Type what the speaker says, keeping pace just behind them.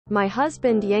My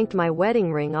husband yanked my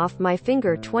wedding ring off my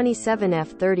finger 27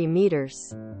 30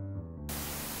 meters.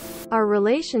 Our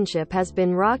relationship has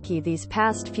been rocky these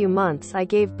past few months. I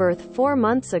gave birth 4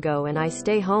 months ago and I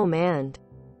stay home and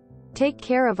take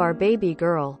care of our baby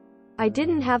girl. I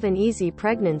didn't have an easy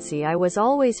pregnancy. I was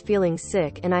always feeling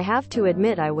sick and I have to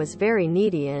admit I was very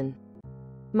needy and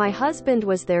my husband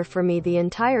was there for me the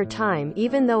entire time,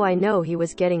 even though I know he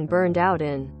was getting burned out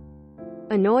and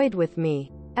annoyed with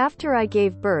me. After I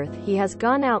gave birth, he has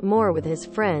gone out more with his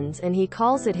friends and he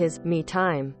calls it his me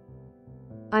time.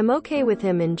 I'm okay with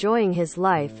him enjoying his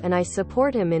life and I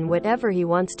support him in whatever he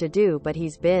wants to do, but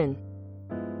he's been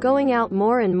going out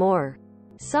more and more.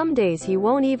 Some days he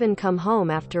won't even come home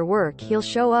after work. He'll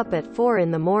show up at 4 in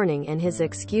the morning and his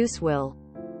excuse will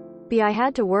be I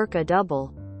had to work a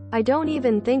double. I don't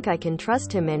even think I can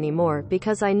trust him anymore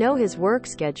because I know his work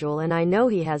schedule and I know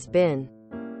he has been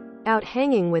out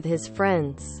hanging with his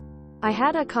friends. I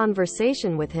had a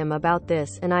conversation with him about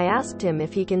this and I asked him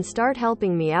if he can start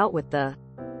helping me out with the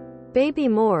baby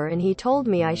more, and he told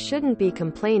me I shouldn't be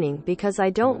complaining because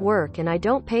I don't work and I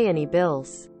don't pay any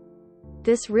bills.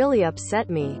 This really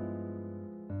upset me.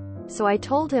 So I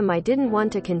told him I didn't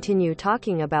want to continue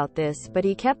talking about this, but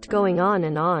he kept going on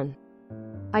and on.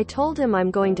 I told him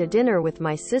I'm going to dinner with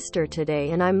my sister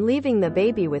today and I'm leaving the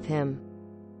baby with him.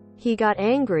 He got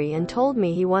angry and told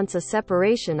me he wants a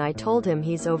separation. I told him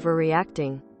he's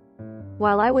overreacting.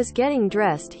 While I was getting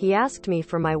dressed, he asked me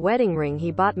for my wedding ring he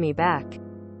bought me back.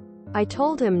 I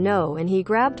told him no and he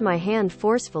grabbed my hand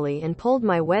forcefully and pulled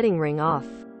my wedding ring off.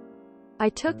 I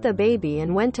took the baby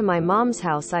and went to my mom's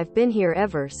house. I've been here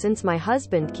ever since. My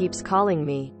husband keeps calling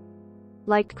me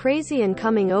like crazy and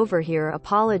coming over here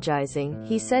apologizing.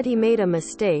 He said he made a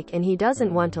mistake and he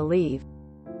doesn't want to leave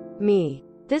me.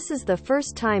 This is the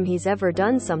first time he's ever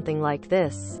done something like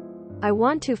this. I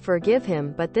want to forgive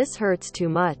him, but this hurts too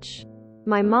much.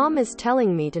 My mom is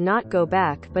telling me to not go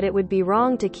back, but it would be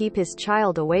wrong to keep his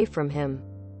child away from him.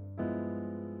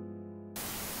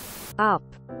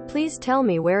 Please tell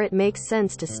me where it makes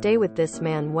sense to stay with this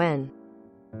man when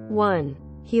 1.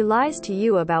 He lies to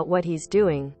you about what he's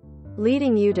doing,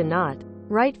 leading you to not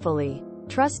rightfully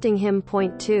trusting him.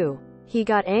 2. He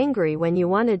got angry when you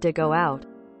wanted to go out,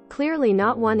 clearly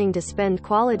not wanting to spend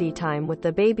quality time with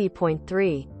the baby.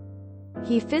 3.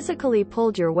 He physically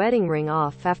pulled your wedding ring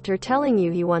off after telling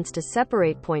you he wants to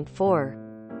separate. 4.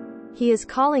 He is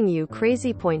calling you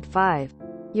crazy. 5.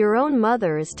 Your own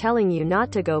mother is telling you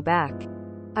not to go back.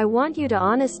 I want you to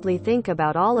honestly think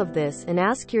about all of this and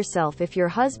ask yourself if your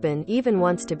husband even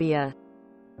wants to be a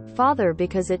father,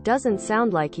 because it doesn't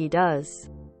sound like he does.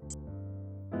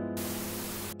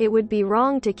 It would be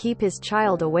wrong to keep his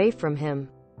child away from him.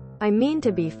 I mean,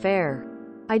 to be fair,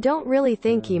 I don't really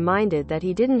think he minded that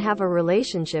he didn't have a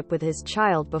relationship with his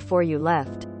child before you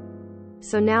left.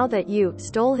 So now that you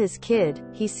stole his kid,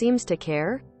 he seems to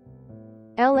care?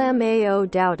 LMAO,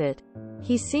 doubt it.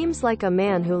 He seems like a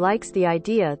man who likes the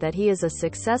idea that he is a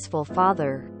successful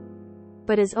father,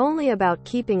 but is only about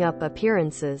keeping up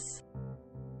appearances.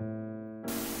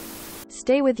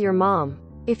 Stay with your mom.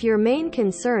 If your main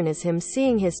concern is him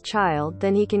seeing his child,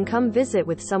 then he can come visit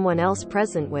with someone else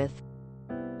present with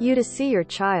you to see your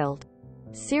child.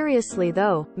 Seriously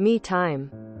though, me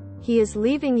time. He is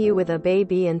leaving you with a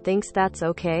baby and thinks that's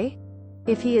okay?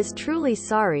 If he is truly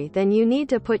sorry, then you need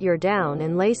to put your down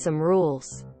and lay some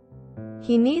rules.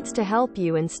 He needs to help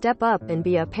you and step up and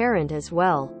be a parent as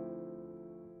well.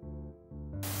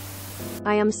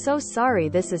 I am so sorry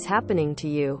this is happening to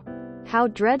you. How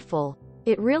dreadful.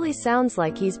 It really sounds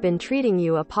like he's been treating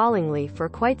you appallingly for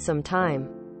quite some time.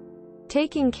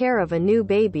 Taking care of a new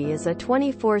baby is a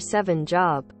 24/7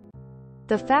 job.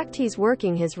 The fact he's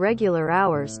working his regular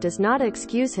hours does not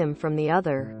excuse him from the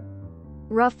other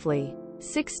roughly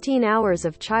 16 hours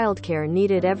of childcare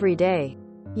needed every day.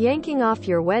 Yanking off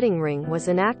your wedding ring was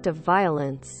an act of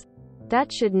violence.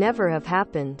 That should never have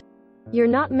happened. You're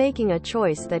not making a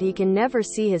choice that he can never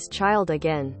see his child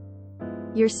again.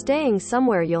 You're staying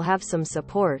somewhere you'll have some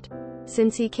support,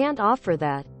 since he can't offer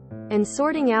that, and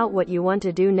sorting out what you want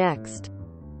to do next.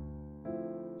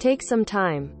 Take some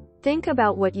time. Think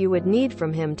about what you would need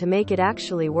from him to make it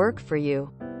actually work for you.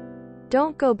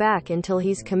 Don't go back until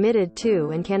he's committed to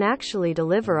and can actually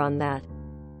deliver on that.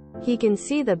 He can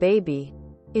see the baby,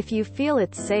 if you feel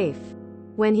it's safe,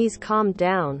 when he's calmed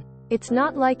down. It's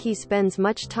not like he spends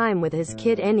much time with his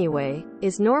kid anyway,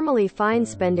 is normally fine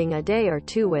spending a day or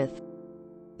two with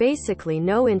basically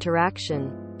no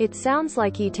interaction. It sounds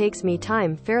like he takes me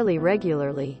time fairly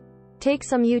regularly. Take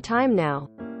some you time now.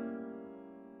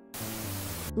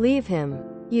 Leave him.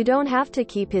 You don't have to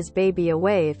keep his baby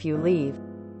away if you leave.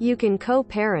 You can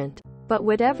co-parent. But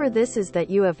whatever this is that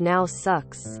you have now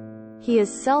sucks. He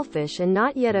is selfish and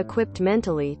not yet equipped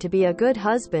mentally to be a good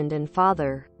husband and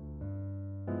father.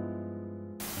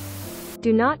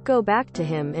 Do not go back to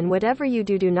him, and whatever you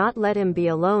do, do not let him be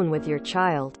alone with your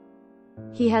child.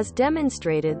 He has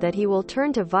demonstrated that he will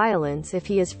turn to violence if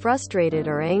he is frustrated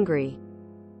or angry.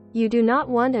 You do not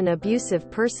want an abusive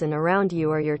person around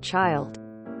you or your child.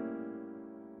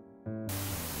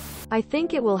 I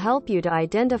think it will help you to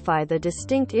identify the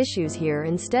distinct issues here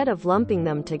instead of lumping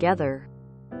them together.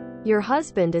 Your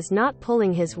husband is not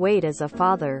pulling his weight as a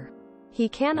father. He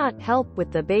cannot help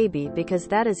with the baby because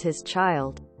that is his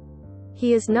child.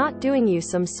 He is not doing you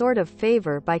some sort of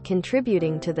favor by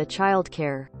contributing to the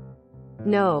childcare.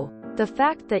 No. The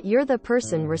fact that you're the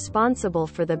person responsible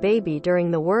for the baby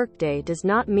during the workday does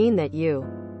not mean that you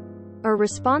are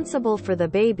responsible for the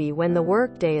baby when the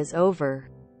workday is over.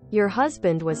 Your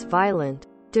husband was violent,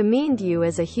 demeaned you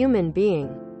as a human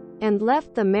being, and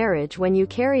left the marriage when you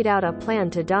carried out a plan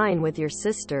to dine with your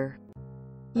sister.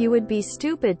 You would be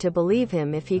stupid to believe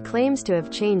him if he claims to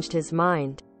have changed his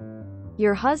mind.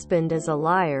 Your husband is a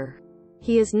liar.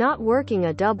 He is not working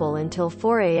a double until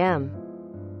 4 a.m.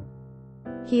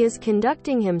 He is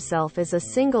conducting himself as a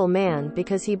single man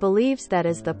because he believes that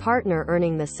is the partner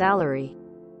earning the salary.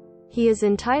 He is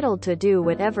entitled to do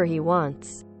whatever he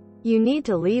wants. You need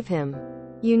to leave him.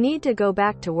 You need to go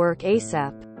back to work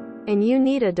ASAP. And you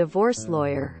need a divorce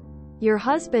lawyer. Your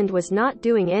husband was not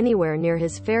doing anywhere near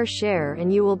his fair share,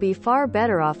 and you will be far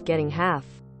better off getting half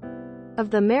of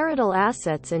the marital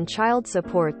assets and child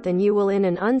support than you will in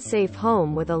an unsafe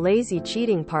home with a lazy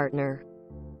cheating partner.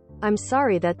 I'm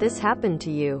sorry that this happened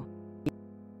to you.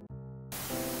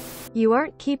 You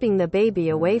aren't keeping the baby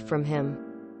away from him.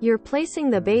 You're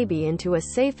placing the baby into a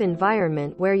safe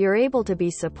environment where you're able to be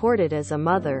supported as a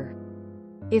mother.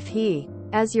 If he,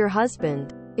 as your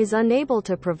husband, is unable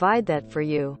to provide that for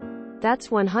you, that's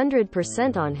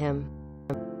 100% on him.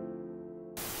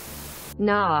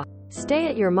 Nah. Stay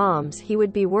at your mom's. He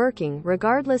would be working,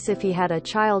 regardless if he had a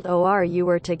child or you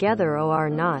were together or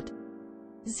not.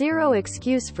 Zero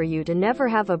excuse for you to never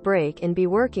have a break and be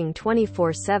working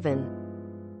 24/7.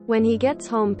 When he gets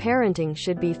home, parenting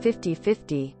should be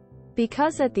 50-50.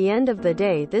 Because at the end of the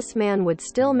day, this man would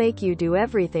still make you do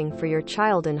everything for your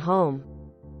child and home.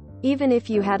 Even if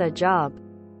you had a job.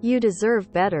 You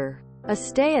deserve better. A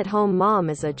stay-at-home mom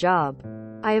is a job.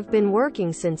 I have been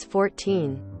working since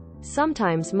 14.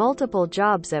 Sometimes multiple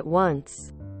jobs at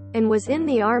once. And was in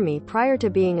the army prior to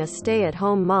being a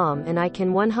stay-at-home mom, and I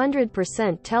can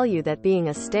 100% tell you that being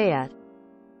a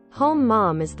stay-at-home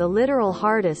mom is the literal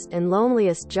hardest and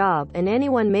loneliest job, and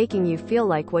anyone making you feel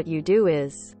like what you do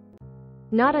is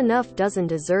not enough doesn't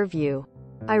deserve you.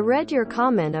 I read your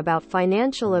comment about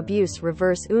financial abuse.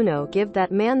 Reverse uno, give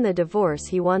that man the divorce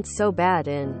he wants so bad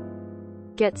and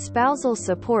get spousal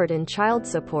support and child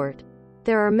support.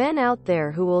 There are men out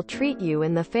there who will treat you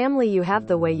and the family you have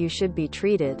the way you should be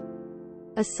treated.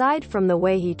 Aside from the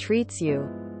way he treats you,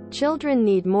 children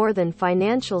need more than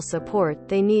financial support.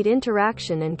 They need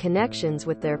interaction and connections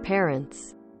with their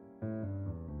parents.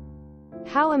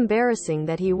 How embarrassing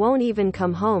that he won't even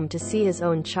come home to see his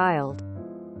own child.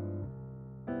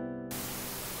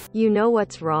 You know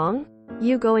what's wrong?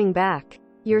 You going back.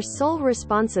 Your sole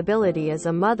responsibility as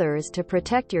a mother is to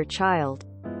protect your child.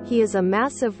 He is a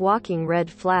massive walking red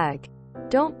flag.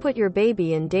 Don't put your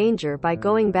baby in danger by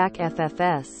going back.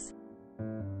 FFS.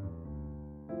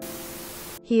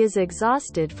 He is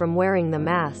exhausted from wearing the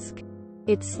mask.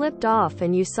 It slipped off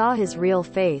and you saw his real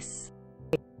face.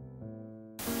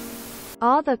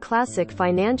 The classic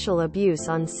financial abuse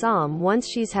on Sam once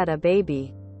she's had a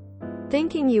baby.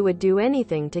 Thinking you would do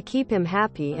anything to keep him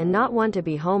happy and not want to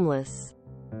be homeless.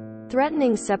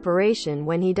 Threatening separation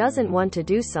when he doesn't want to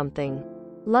do something.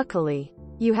 Luckily,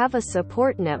 you have a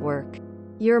support network.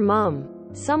 Your mom.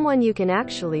 Someone you can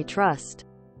actually trust.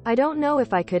 I don't know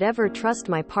if I could ever trust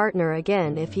my partner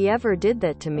again if he ever did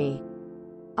that to me.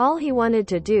 All he wanted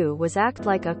to do was act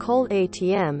like a cold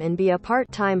ATM and be a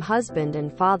part-time husband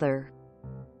and father.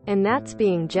 And that's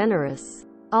being generous.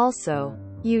 Also,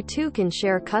 you two can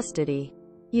share custody.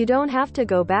 You don't have to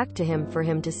go back to him for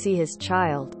him to see his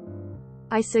child.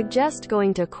 I suggest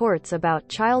going to courts about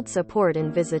child support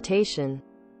and visitation.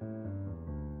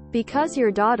 Because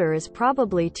your daughter is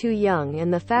probably too young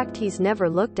and the fact he's never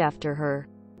looked after her.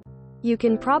 You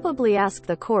can probably ask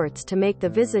the courts to make the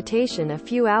visitation a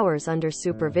few hours under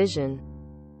supervision.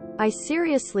 I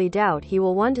seriously doubt he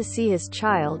will want to see his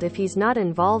child if he's not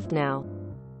involved now.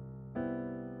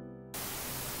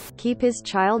 Keep his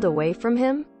child away from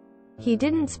him? He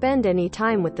didn't spend any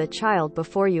time with the child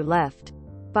before you left.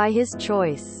 By his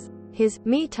choice. His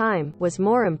me time was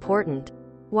more important.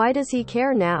 Why does he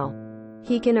care now?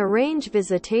 He can arrange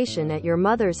visitation at your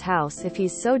mother's house if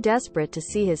he's so desperate to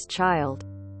see his child.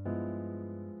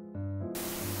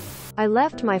 I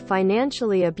left my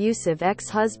financially abusive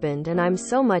ex-husband and I'm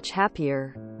so much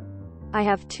happier. I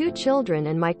have 2 children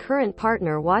and my current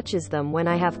partner watches them when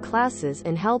I have classes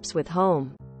and helps with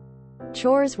home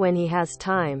chores when he has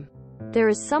time. There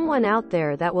is someone out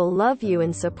there that will love you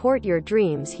and support your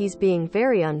dreams. He's being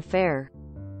very unfair.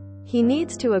 He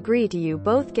needs to agree to you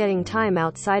both getting time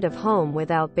outside of home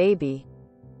without baby.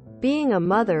 Being a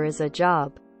mother is a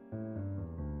job.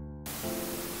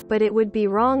 But it would be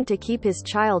wrong to keep his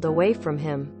child away from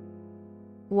him.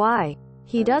 Why?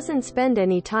 He doesn't spend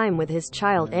any time with his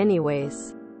child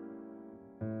anyways.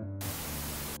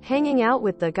 Hanging out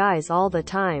with the guys all the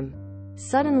time.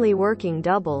 Suddenly working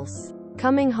doubles.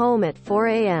 Coming home at 4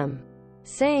 a.m.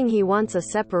 Saying he wants a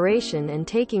separation and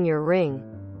taking your ring.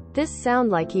 This sound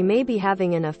like he may be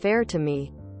having an affair to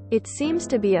me. It seems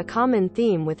to be a common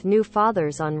theme with new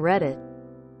fathers on Reddit.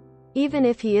 Even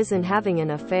if he isn't having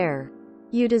an affair,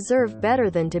 you deserve better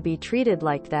than to be treated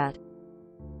like that.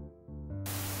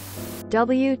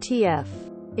 WTF.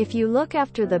 If you look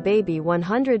after the baby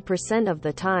 100% of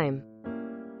the time,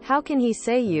 how can he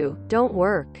say you don't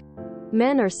work?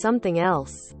 Men are something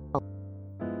else.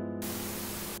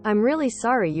 I'm really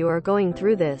sorry you are going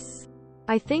through this.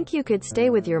 I think you could stay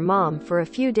with your mom for a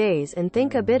few days and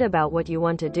think a bit about what you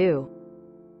want to do.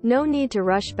 No need to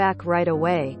rush back right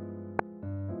away.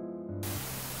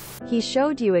 He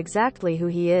showed you exactly who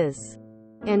he is.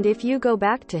 And if you go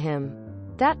back to him,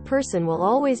 that person will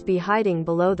always be hiding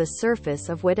below the surface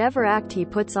of whatever act he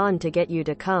puts on to get you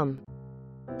to come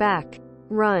back.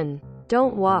 Run.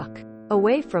 Don't walk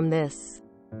away from this.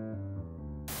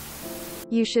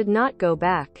 You should not go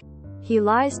back. He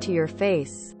lies to your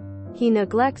face. He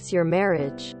neglects your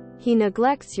marriage. He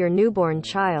neglects your newborn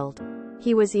child.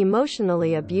 He was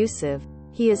emotionally abusive.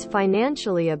 He is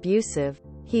financially abusive.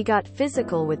 He got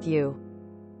physical with you.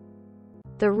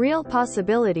 The real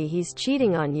possibility he's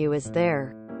cheating on you is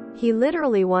there. He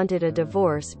literally wanted a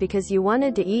divorce because you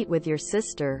wanted to eat with your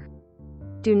sister.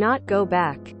 Do not go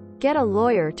back. Get a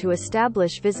lawyer to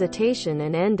establish visitation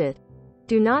and end it.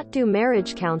 Do not do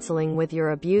marriage counseling with your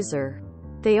abuser.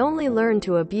 They only learn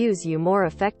to abuse you more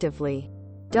effectively.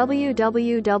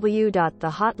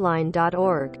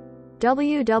 www.thehotline.org.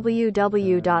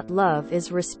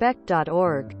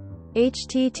 www.loveisrespect.org.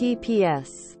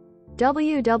 https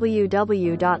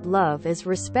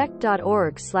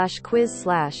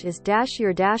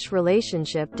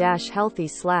www.loveisrespect.org/quiz/is-your-relationship-healthy/.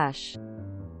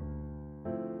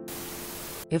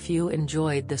 If you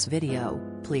enjoyed this video,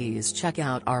 please check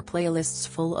out our playlists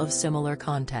full of similar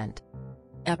content.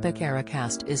 Epic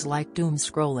Ericast is like doom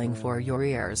scrolling for your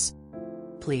ears.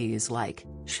 Please like,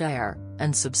 share,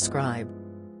 and subscribe.